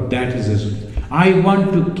 for that is I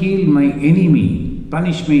want to kill my enemy,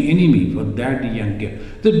 punish my enemy, for that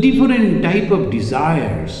yajna. The different type of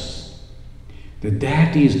desires,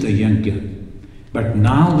 that is the yajna. But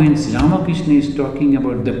now when Sri Ramakrishna is talking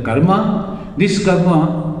about the karma, this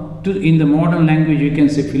karma, in the modern language you can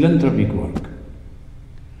say philanthropic work.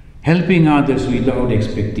 Helping others without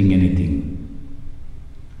expecting anything.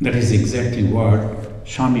 That is exactly what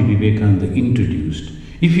Swami Vivekananda introduced.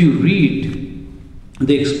 If you read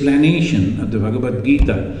the explanation of the Bhagavad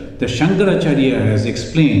Gita, the Shankaracharya has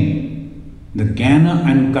explained the Jnana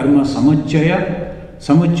and Karma Samuchaya.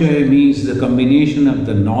 Samuchaya means the combination of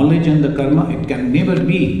the knowledge and the karma. It can never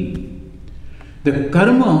be. The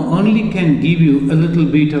karma only can give you a little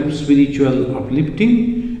bit of spiritual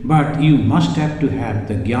uplifting, but you must have to have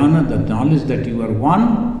the Jnana, the knowledge that you are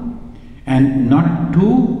one, and not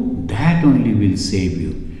two, that only will save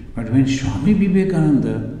you. But when Swami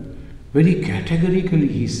Vivekananda very categorically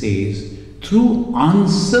he says, through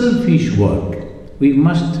unselfish work, we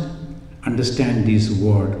must understand this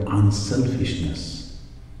word unselfishness.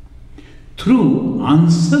 Through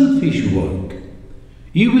unselfish work,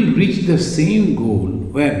 you will reach the same goal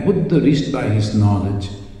where Buddha reached by his knowledge,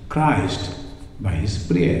 Christ by his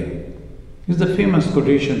prayer. This is the famous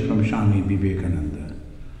quotation from Swami Vivekananda.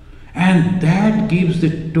 And that gives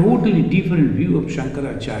the totally different view of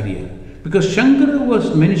Shankaracharya. Because Shankara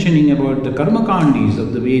was mentioning about the karma kandis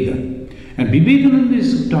of the Veda, and Vivekananda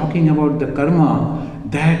is talking about the karma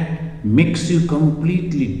that makes you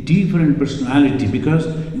completely different personality because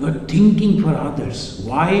you are thinking for others.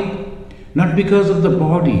 Why? Not because of the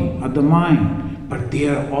body or the mind, but they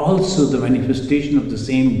are also the manifestation of the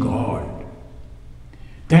same God.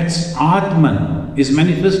 That's Atman is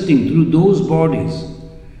manifesting through those bodies.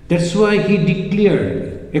 That's why he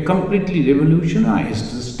declared a completely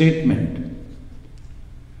revolutionized statement.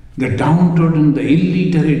 The downtrodden, the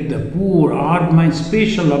illiterate, the poor are my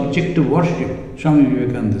special object of worship, Swami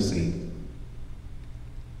Vivekananda said.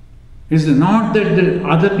 It's not that the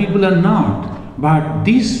other people are not, but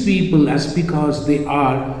these people, as because they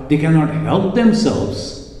cannot help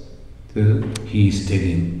themselves, he is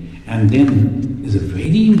telling. And then is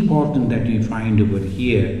very important that we find over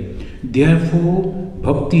here. Therefore,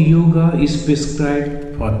 Bhakti Yoga is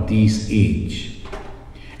prescribed for this age.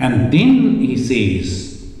 And then he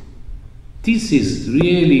says, this is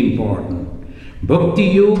really important. Bhakti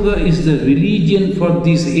Yoga is the religion for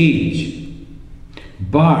this age.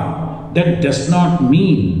 But that does not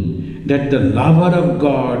mean that the lover of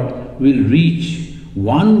God will reach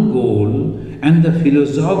one goal and the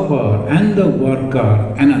philosopher and the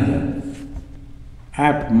worker another. I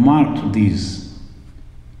have marked this.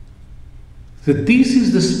 So this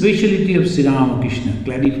is the speciality of Sri Ramakrishna,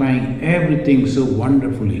 clarifying everything so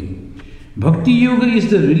wonderfully. Bhakti Yoga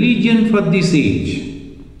is the religion for this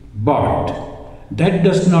age, but that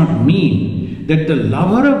does not mean that the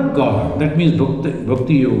lover of God, that means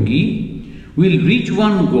Bhakti Yogi, will reach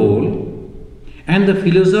one goal and the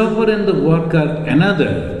philosopher and the worker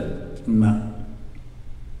another. No.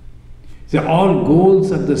 So all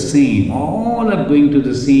goals are the same, all are going to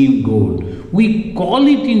the same goal. We call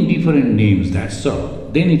it in different names, that's all.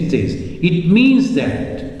 Then it says, it means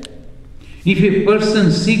that if a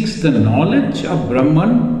person seeks the knowledge of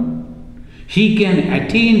Brahman, he can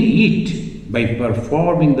attain it by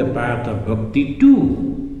performing the path of bhakti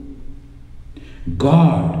too.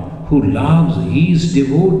 God, who loves his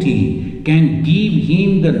devotee, can give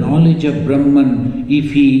him the knowledge of Brahman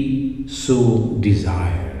if he so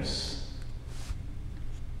desires.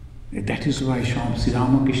 That is why Sri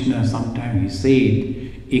Ramakrishna sometimes he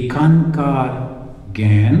said, Ekankar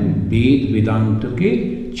Gyan Ved Vedanta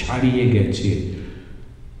ke chhadiye geche.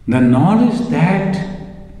 The knowledge that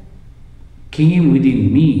came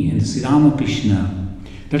within me and Sri Ramakrishna,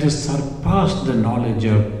 that has surpassed the knowledge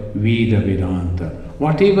of Veda Vedanta.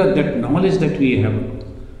 Whatever that knowledge that we have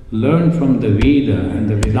learned from the Veda and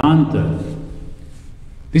the Vedanta,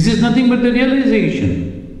 this is nothing but the realization.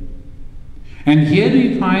 And here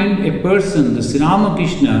we find a person, the Sri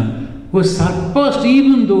Ramakrishna, who has surpassed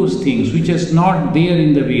even those things which is not there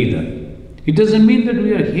in the Veda. It doesn't mean that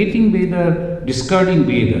we are hating Veda, discarding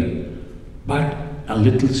Veda, but a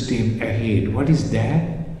little step ahead. What is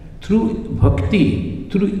that? Through bhakti,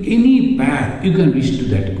 through any path, you can reach to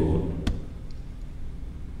that goal.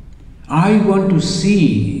 I want to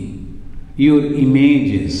see your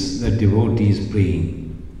images, the devotees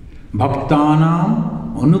praying.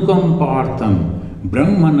 Bhaktanam anukampartham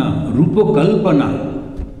brahmana rupakalpana.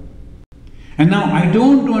 And now I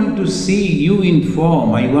don't want to see you in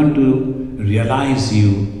form, I want to realize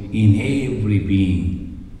you in every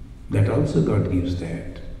being. That also God gives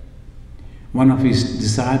that. One of his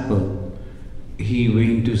disciples, he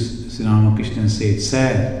went to Sri Ramakrishna and said,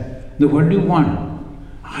 Sir, what do you want?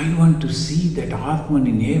 I want to see that Atman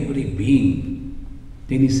in every being.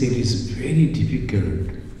 Then he said, it's very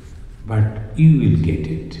difficult, but you will get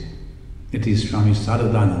it. That is Swami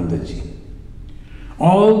Saradanandaji.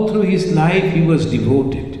 All through his life he was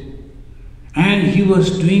devoted. And he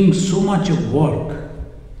was doing so much of work.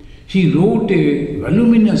 He wrote a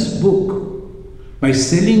voluminous book by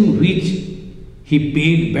selling which he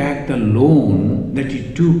paid back the loan that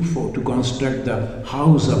he took to construct the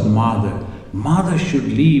house of Mother. Mother should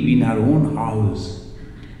live in her own house.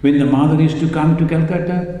 When the Mother used to come to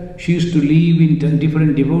Calcutta, she used to live in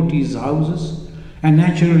different devotees' houses, and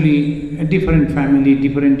naturally a different family,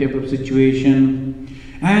 different type of situation.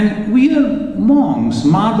 And we are monks.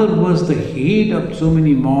 Mother was the head of so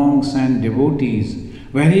many monks and devotees.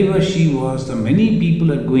 Wherever she was, the many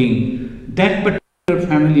people are going. That particular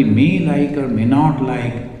family may like or may not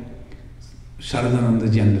like.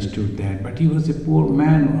 Saradanandaji understood that, but he was a poor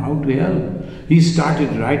man, how to help? He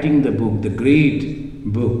started writing the book, the great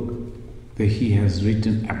book that he has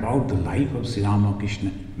written about the life of Sri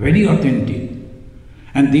Ramakrishna, very authentic.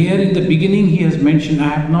 And there in the beginning he has mentioned, I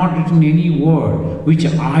have not written any word which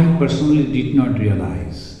I personally did not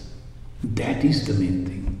realize. That is the main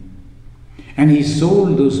thing. And he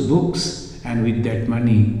sold those books, and with that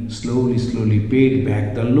money slowly paid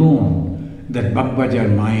back the loan that Bagbajar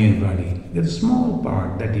Mayer Bari. That's a small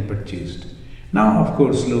part that he purchased. Now, of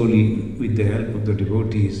course, slowly, with the help of the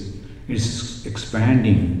devotees, it's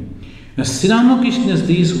expanding. Now, Sri Ramakrishna's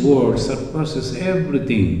these words surpasses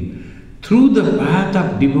everything. Through the path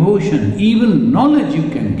of devotion, even knowledge you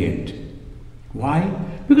can get. Why?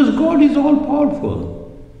 Because God is all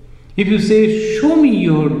powerful. If you say, show me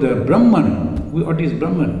the Brahman, what is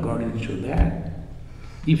Brahman? God will show that,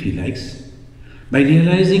 if He likes. By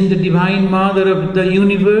realizing the Divine Mother of the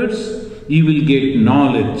universe, you will get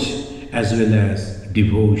knowledge as well as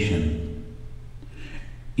devotion.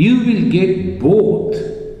 You will get both.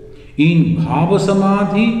 In Bhava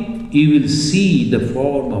Samadhi, you will see the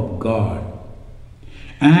form of God.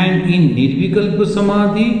 And in Nirvikalpa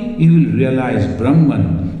Samadhi, you will realize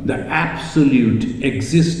Brahman, the absolute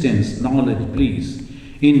existence, knowledge, bliss.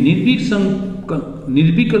 In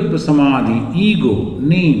Nirvikalpa Samadhi, ego,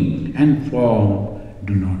 name and form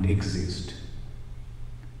do not exist.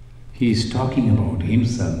 He is talking about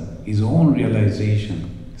himself, his own realization,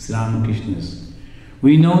 Sri Ramakrishna's.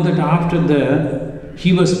 We know that after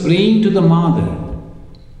he was praying to the Mother,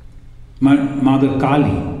 Mother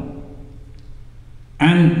Kali.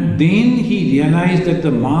 And then he realized that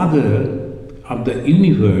the Mother of the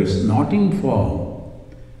universe, not in form,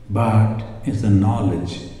 but is the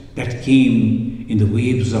knowledge that came in the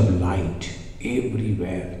waves of light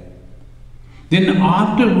everywhere. Then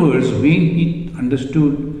afterwards, when he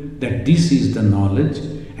understood that this is the knowledge,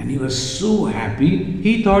 and he was so happy,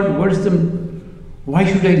 he thought, why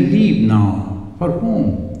should I leave now? For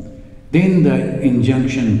whom? Then the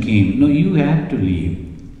injunction came, no, you have to leave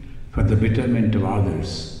for the betterment of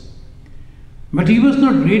others. But he was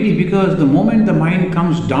not ready, because the moment the mind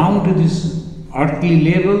comes down to this earthly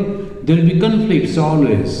level, there will be conflicts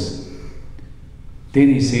always. Then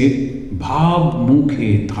he said, Bhav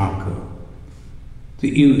mukhe thaka. So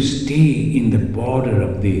you stay in the border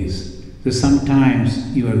of this. So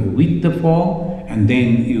sometimes you are with the form, and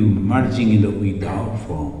then you merging in the without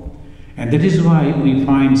form. And that is why we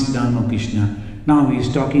find Ramakrishna. Now he is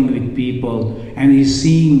talking with people and he is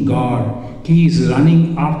seeing God. He is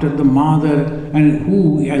running after the Mother, and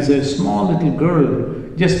who, as a small little girl,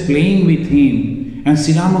 just playing with him. And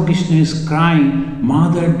Sri Ramakrishna is crying,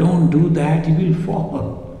 Mother, don't do that, he will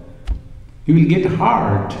fall. He will get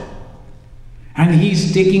hurt. And he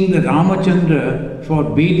is taking the Ramachandra for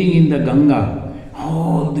bathing in the Ganga.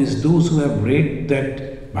 All this, those who have read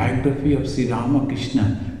that biography of Sri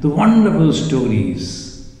Ramakrishna, the wonderful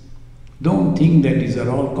stories. Don't think that these are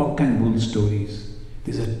all cock and bull stories.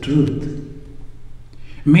 These are truth.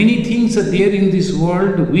 Many things are there in this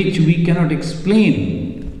world which we cannot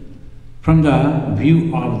explain from the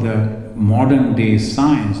view of the modern day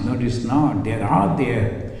science. No, it is not. They are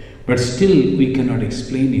there, but still we cannot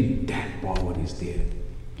explain it. That power is there.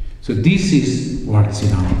 So this is what Sri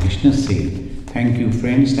Ramakrishna said. Thank you,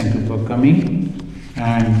 friends. Thank you for coming.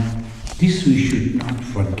 And this we should not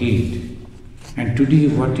forget. And today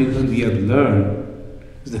whatever we have learned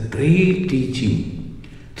is the great teaching.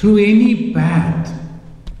 Through any path,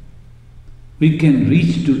 we can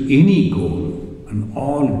reach to any goal, and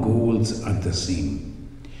all goals are the same.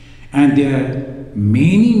 And there are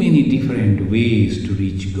many, many different ways to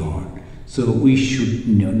reach God. So we should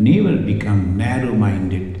never become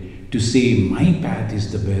narrow-minded to say my path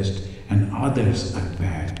is the best and others are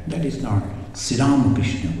bad. That is not Sri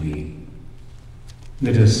Ramakrishna way.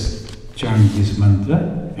 Let us chant this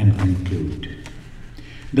mantra and conclude.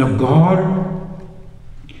 The God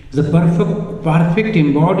is the perfect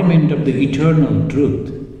embodiment of the eternal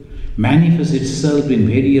truth, manifests itself in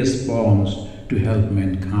various forms to help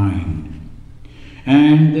mankind.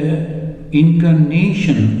 And the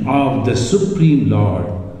incarnation of the Supreme Lord,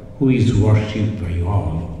 who is worshipped by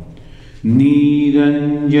all.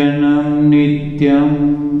 Niranjanam Nityam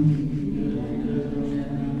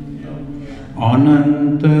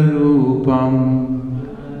Anantarupam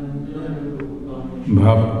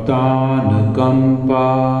Bhaktanukampa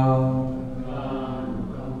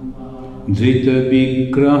Drita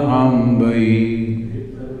Vigraham Vai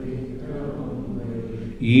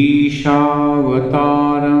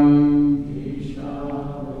Ishavattaram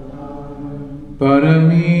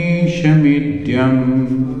Parameshamidyam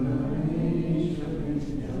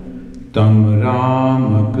Tam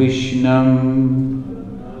Ramakrishnam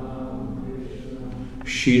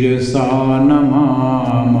Shirasa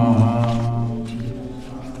Namama.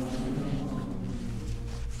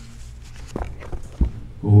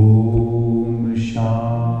 Om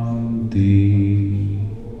Shanti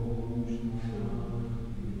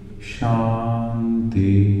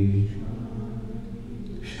Shanti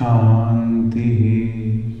Shanti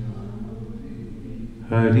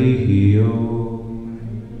Hari Om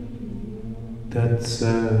Tat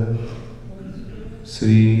Sat.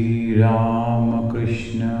 Sri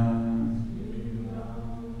Ramakrishna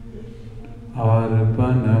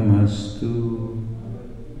Arpanamastu.